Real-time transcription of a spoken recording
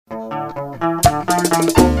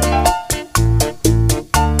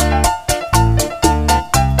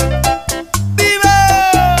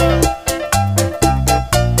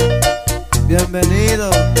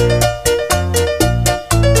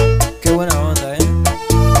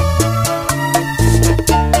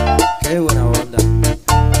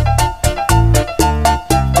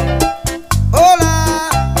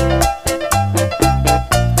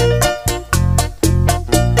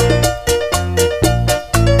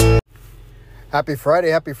Happy Friday,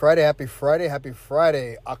 happy Friday, happy Friday, happy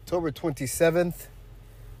Friday. October 27th,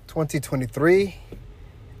 2023,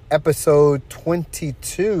 episode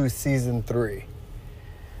 22, season 3.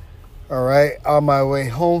 All right, on my way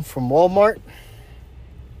home from Walmart.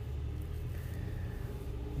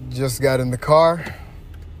 Just got in the car.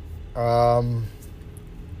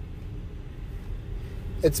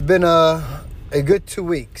 It's been a good 2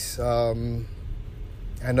 weeks. I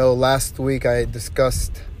know last week I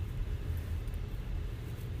discussed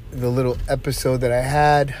the little episode that I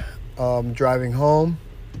had driving home.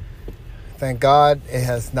 Thank God it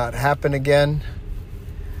has not happened again.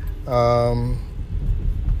 So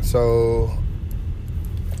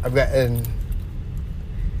I've gotten,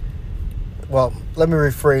 well, let me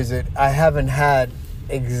rephrase it. I haven't had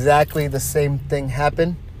exactly the same thing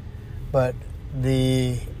happen, but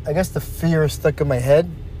I guess the fear is stuck in my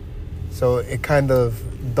head. So it kind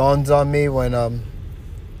of dawns on me when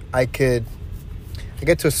I get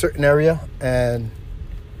to a certain area and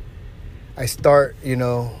I start,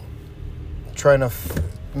 trying to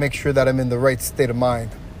make sure that I'm in the right state of mind.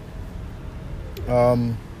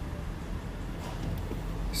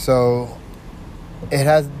 So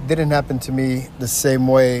it didn't happen to me the same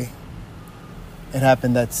way it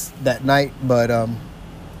happened that night, but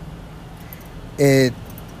it's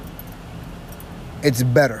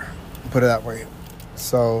better, put it that way.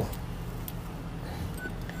 So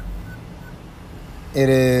it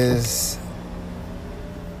is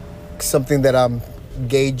something that I'm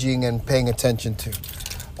gauging and paying attention to.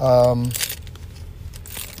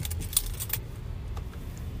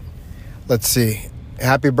 Let's see.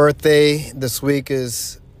 Happy birthday. This week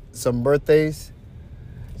is some birthdays.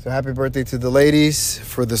 So happy birthday to the ladies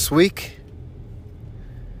for this week.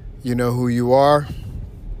 You know who you are.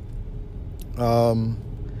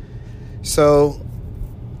 So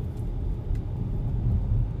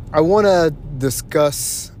I want to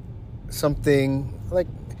discuss something. Like,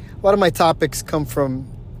 a lot of my topics come from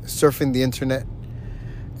surfing the internet,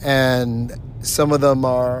 and some of them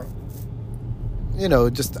are,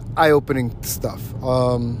 just eye-opening stuff.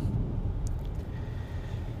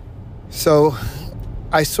 So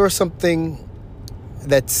I saw something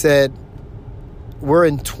that said we're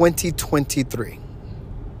in 2023.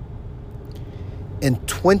 In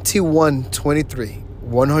 2123,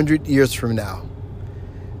 100 years from now,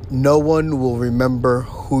 no one will remember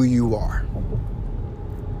who you are.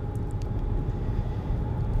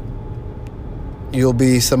 You'll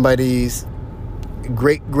be somebody's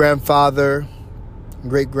great-grandfather,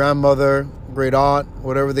 great-grandmother, great-aunt,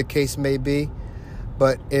 whatever the case may be.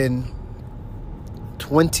 But in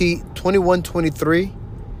 2123,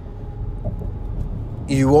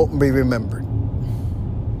 you won't be remembered.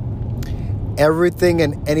 Everything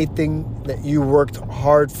and anything that you worked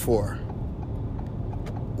hard for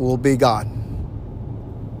will be gone.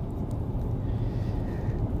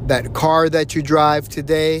 That car that you drive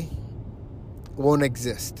today won't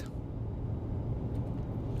exist.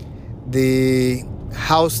 The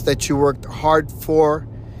house that you worked hard for,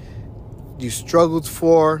 you struggled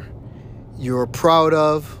for, you were proud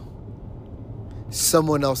of,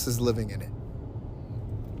 someone else is living in it.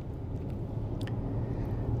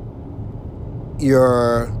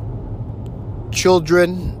 Your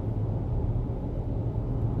children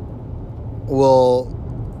will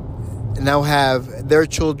now have their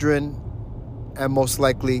children and most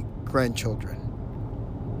likely grandchildren.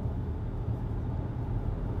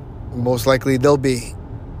 Most likely they'll be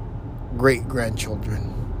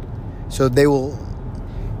great-grandchildren. So they won't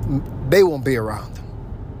be around.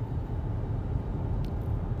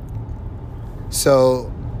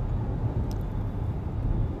 So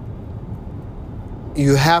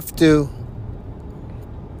you have to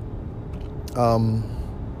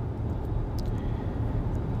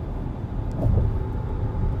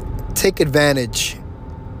take advantage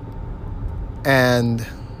and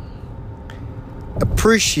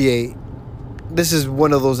appreciate. This is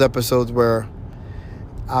one of those episodes where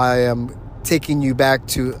I am taking you back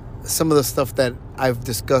to some of the stuff that I've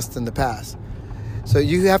discussed in the past. So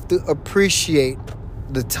you have to appreciate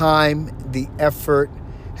the time, the effort,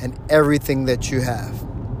 and everything that you have.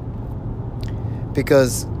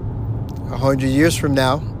 Because 100 years from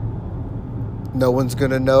now, no one's going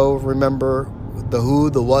to remember the who,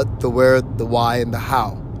 the what, the where, the why, and the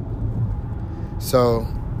how. So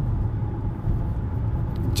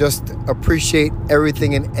just appreciate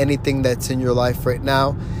everything and anything that's in your life right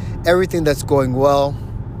now. Everything that's going well.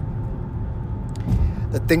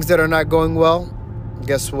 The things that are not going well,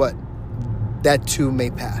 guess what? That too may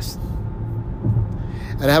pass.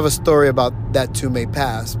 And I have a story about that too may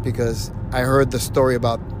pass because I heard the story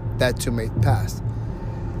about that too may pass.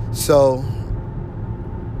 So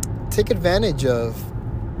take advantage of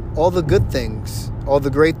all the good things, all the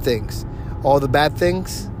great things, all the bad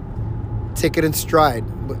things. Take it in stride.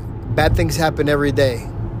 Bad things happen every day.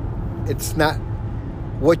 It's not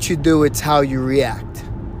what you do, it's how you react.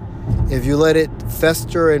 If you let it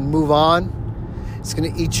fester and move on, it's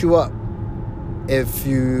going to eat you up. If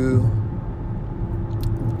you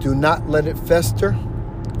do not let it fester,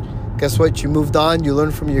 guess what? You moved on, you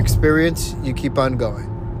learn from your experience, you keep on going.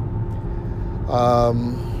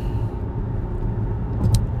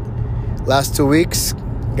 Last 2 weeks,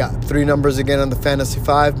 got 3 numbers again on the Fantasy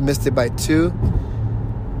 5, missed it by 2.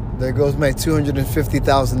 There goes my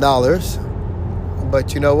 $250,000.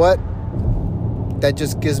 But you know what? That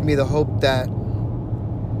just gives me the hope that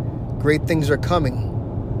great things are coming.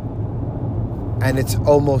 And it's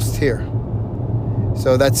almost here.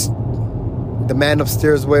 So that's the man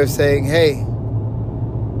upstairs' way of saying, hey,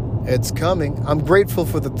 it's coming. I'm grateful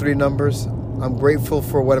for the 3 numbers. I'm grateful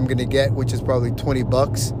for what I'm going to get, which is probably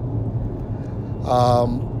 $20.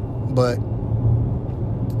 But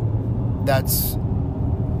that's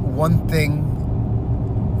one thing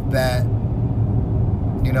that,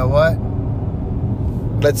 you know what?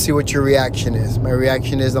 Let's see what your reaction is. My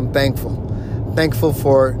reaction is I'm thankful. Thankful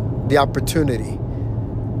for the opportunity.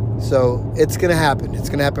 So it's going to happen. It's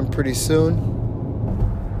going to happen pretty soon.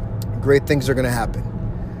 Great things are going to happen.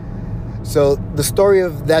 So the story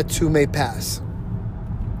of that too may pass.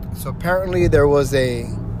 So apparently there was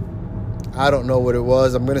I don't know what it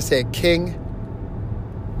was. I'm going to say a king.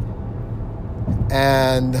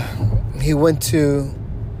 And he went to...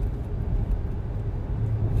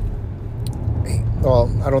 Well,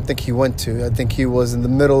 I don't think he went to. I think he was in the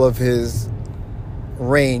middle of his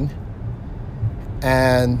reign.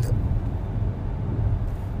 And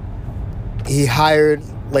he hired,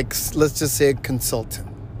 let's just say, a consultant.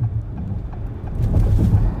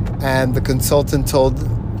 And the consultant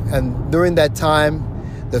and during that time,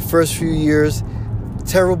 the first few years,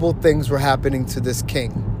 terrible things were happening to this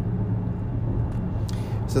king.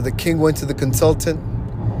 So the king went to the consultant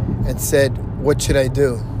and said, what should I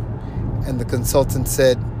do? And the consultant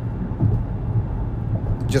said,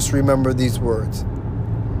 just remember these words.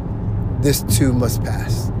 This too must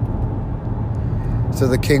pass. So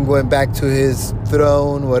the king went back to his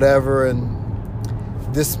throne, whatever, and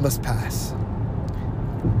this must pass.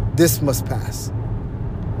 This must pass.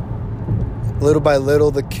 Little by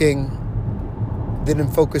little, the king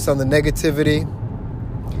didn't focus on the negativity,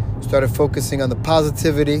 started focusing on the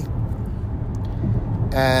positivity,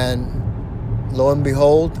 and lo and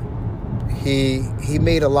behold, he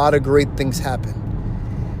made a lot of great things happen.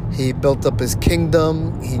 He built up his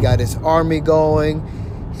kingdom, he got his army going,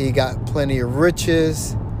 he got plenty of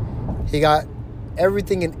riches, he got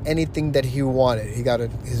everything and anything that he wanted. He got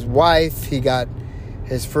his wife, he got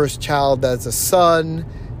his first child as a son,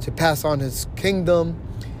 to pass on his kingdom.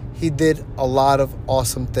 He did a lot of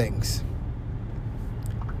awesome things.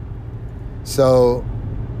 So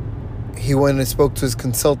he went and spoke to his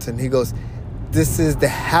consultant. He goes, this is the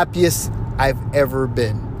happiest I've ever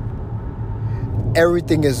been.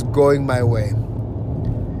 Everything is going my way.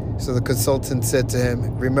 So the consultant said to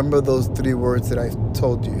him, remember those 3 words that I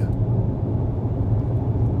told you.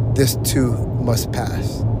 This too must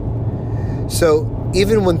pass. So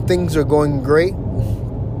even when things are going great,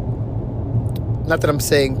 not that I'm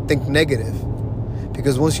saying think negative,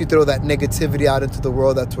 because once you throw that negativity out into the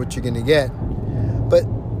world, that's what you're going to get. But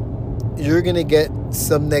you're going to get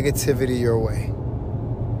some negativity your way.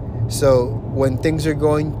 So when things are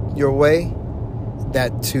going your way,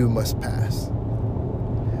 that too must pass.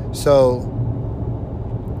 So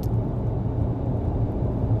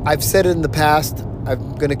I've said it in the past.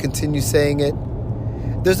 I'm going to continue saying it.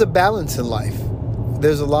 There's a balance in life.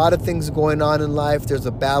 There's a lot of things going on in life. There's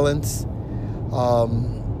a balance.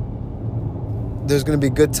 There's going to be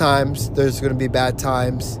good times. There's going to be bad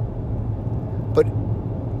times. But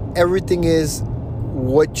everything is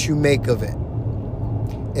what you make of it.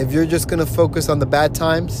 If you're just going to focus on the bad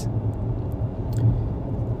times,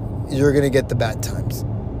 you're going to get the bad times.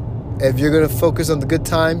 If you're going to focus on the good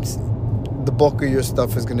times, the bulk of your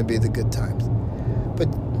stuff is going to be the good times. But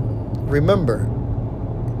remember,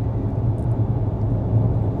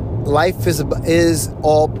 life is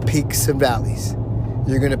all peaks and valleys.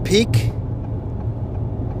 You're going to peak.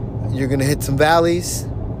 You're going to hit some valleys.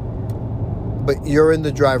 But you're in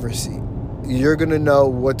the driver's seat. You're going to know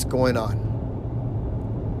what's going on.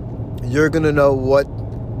 You're going to know what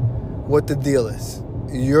the deal is.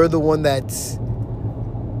 You're the one that's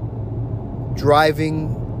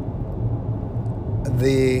driving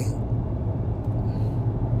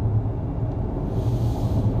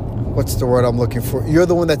what's the word I'm looking for? You're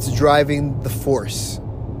the one that's driving the force.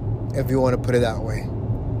 if you want to put it that way.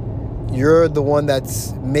 You're the one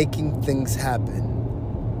that's making things happen.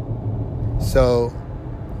 So,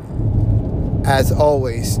 as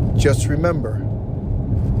always, just remember,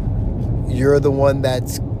 you're the one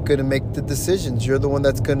that's going to make the decisions. You're the one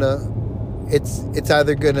that's going to, it's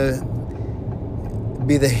either going to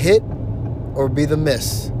be the hit or be the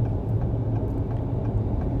miss.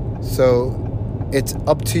 So, it's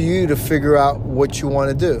up to you to figure out what you want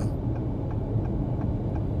to do.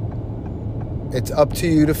 It's up to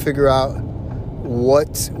you to figure out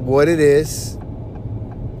what it is,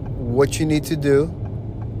 what you need to do,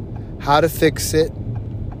 how to fix it,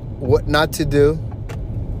 what not to do,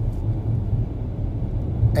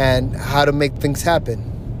 and how to make things happen.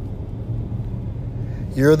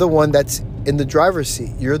 You're the one that's in the driver's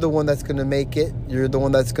seat. You're the one that's going to make it. You're the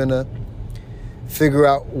one that's going to figure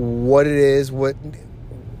out what it is, what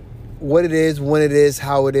it is, when it is,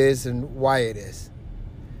 how it is, and why it is.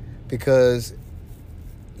 Because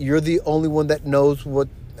you're the only one that knows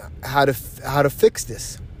how to fix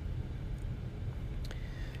this.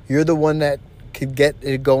 You're the one that could get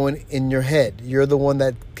it going in your head. You're the one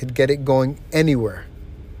that could get it going anywhere.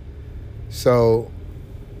 So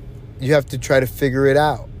you have to try to figure it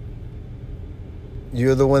out.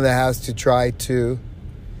 You're the one that has to try to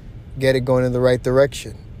get it going in the right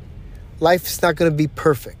direction. Life is not going to be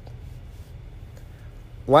perfect.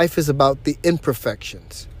 Life is about the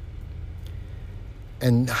imperfections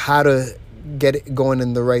and how to get it going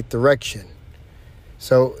in the right direction.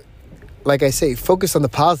 So, like I say, focus on the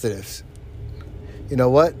positives. You know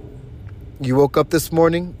what? You woke up this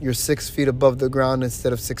morning, you're 6 feet above the ground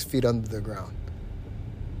instead of 6 feet under the ground.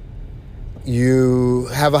 You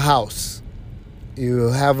have a house. You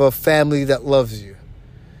have a family that loves you.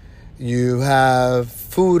 You have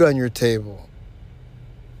food on your table.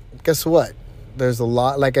 Guess what? There's a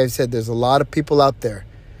lot, like I said, there's a lot of people out there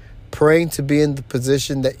praying to be in the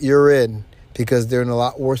position that you're in because they're in a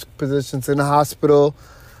lot worse positions in the hospital,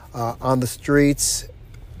 on the streets,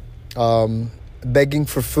 begging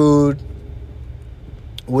for food,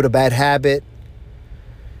 with a bad habit.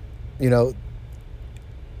 You know,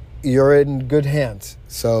 you're in good hands.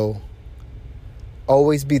 So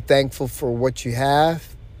always be thankful for what you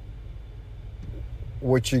have,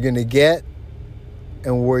 what you're going to get,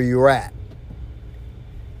 and where you're at.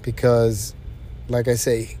 Because, like I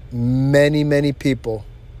say, many, many people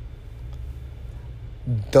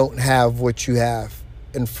don't have what you have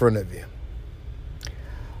in front of you.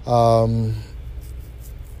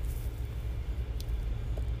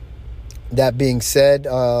 That being said,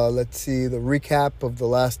 let's see the recap of the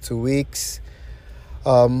last 2 weeks.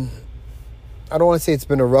 I don't want to say it's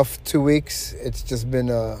been a rough 2 weeks. It's just been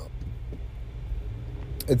a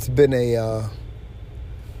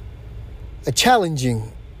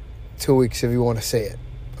challenging 2 weeks, if you want to say it.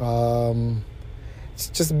 It's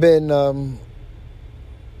just been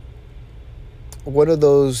one of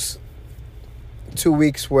those 2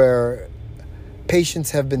 weeks where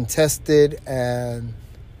patients have been tested, and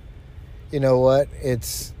you know what? I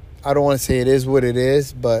don't want to say it is what it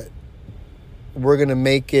is, but we're going to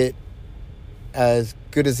make it as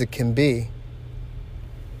good as it can be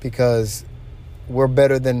because we're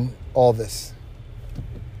better than all this.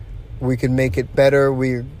 We can make it better.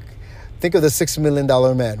 Think of the $6 Million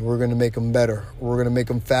Man. We're going to make him better. We're going to make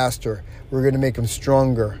him faster. We're going to make him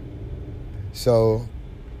stronger. So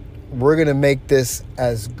we're going to make this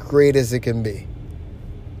as great as it can be.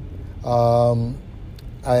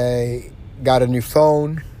 I got a new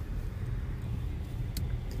phone.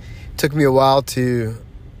 It took me a while to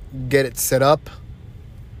get it set up.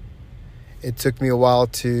 It took me a while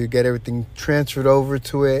to get everything transferred over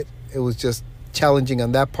to it. It was just challenging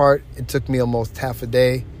on that part. It took me almost half a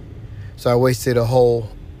day. So I wasted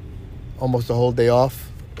almost a whole day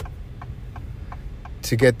off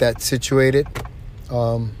to get that situated.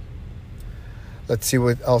 Let's see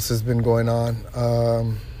what else has been going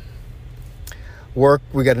on. Work,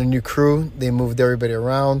 we got a new crew. They moved everybody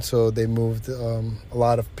around, so they moved a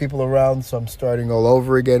lot of people around. So I'm starting all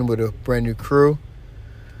over again with a brand new crew.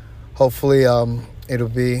 Hopefully,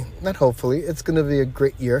 it's going to be a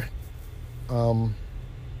great year.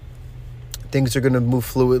 Things are going to move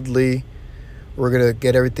fluidly. We're going to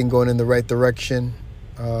get everything going in the right direction.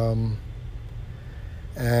 And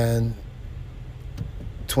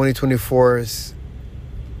 2024 is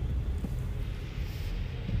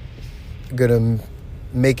going to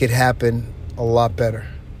make it happen a lot better.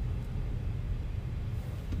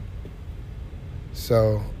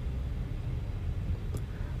 So,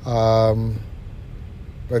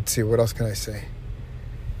 let's see, what else can I say?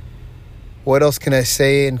 What else can I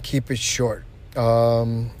say and keep it short?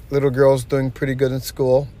 Little girl's doing pretty good in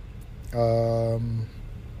school.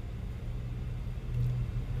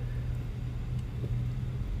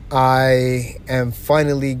 I am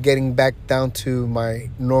finally getting back down to my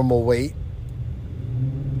normal weight.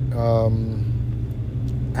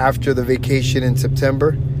 After the vacation in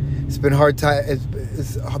September, it's been hard time.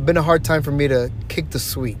 It's been a hard time for me to kick the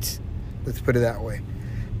sweets. Let's put it that way.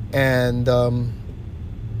 And I'm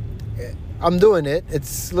doing it.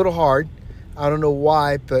 It's a little hard. I don't know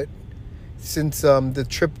why, but since the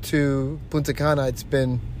trip to Punta Cana, I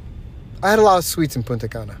had a lot of sweets in Punta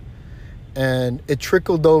Cana. And it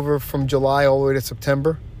trickled over from July all the way to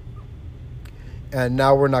September. And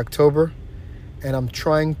now we're in October. And I'm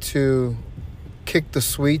trying to kick the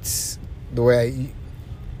sweets the way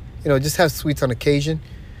I just have sweets on occasion.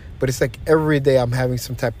 But it's like every day I'm having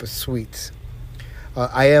some type of sweets.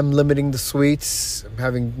 I am limiting the sweets. I'm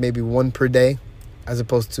having maybe one per day as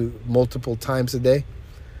opposed to multiple times a day.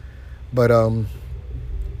 But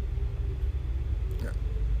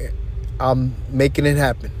I'm making it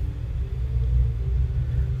happen.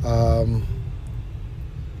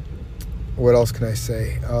 What else can I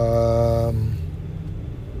say?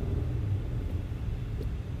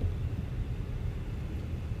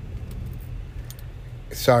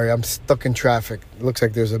 Sorry, I'm stuck in traffic. It looks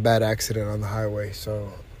like there's a bad accident on the highway,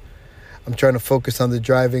 so I'm trying to focus on the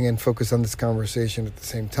driving and focus on this conversation at the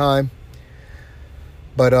same time.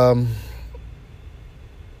 But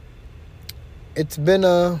it's been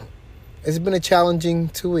a challenging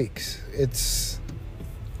 2 weeks. It's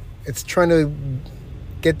trying to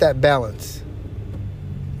get that balance,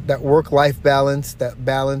 that work-life balance, that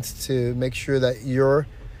balance to make sure that you're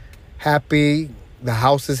happy, the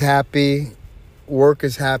house is happy, work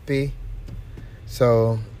is happy.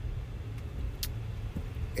 So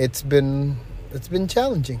it's been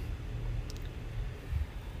challenging.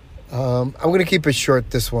 I'm going to keep it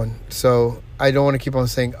short, this one. So I don't want to keep on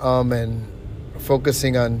saying and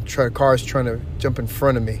focusing on cars trying to jump in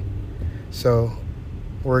front of me. So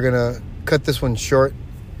we're going to cut this one short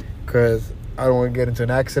because I don't want to get into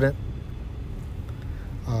an accident.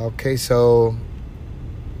 Okay, so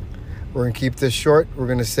we're going to keep this short. We're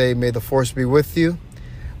going to say, may the force be with you.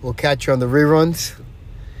 We'll catch you on the reruns.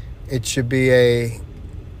 It's going to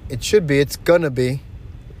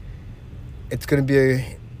be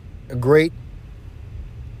a great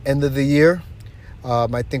end of the year.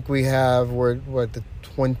 I think we're the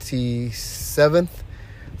 27th.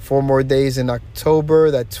 4 more days in October.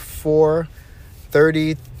 That's 4,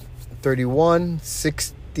 30, 31,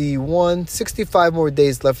 61, 65 more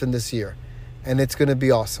days left in this year. And it's going to be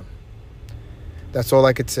awesome. That's all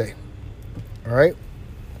I could say. All right?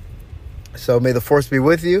 So may the force be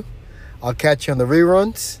with you. I'll catch you on the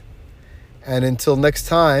reruns. And until next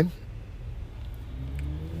time,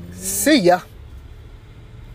 see ya.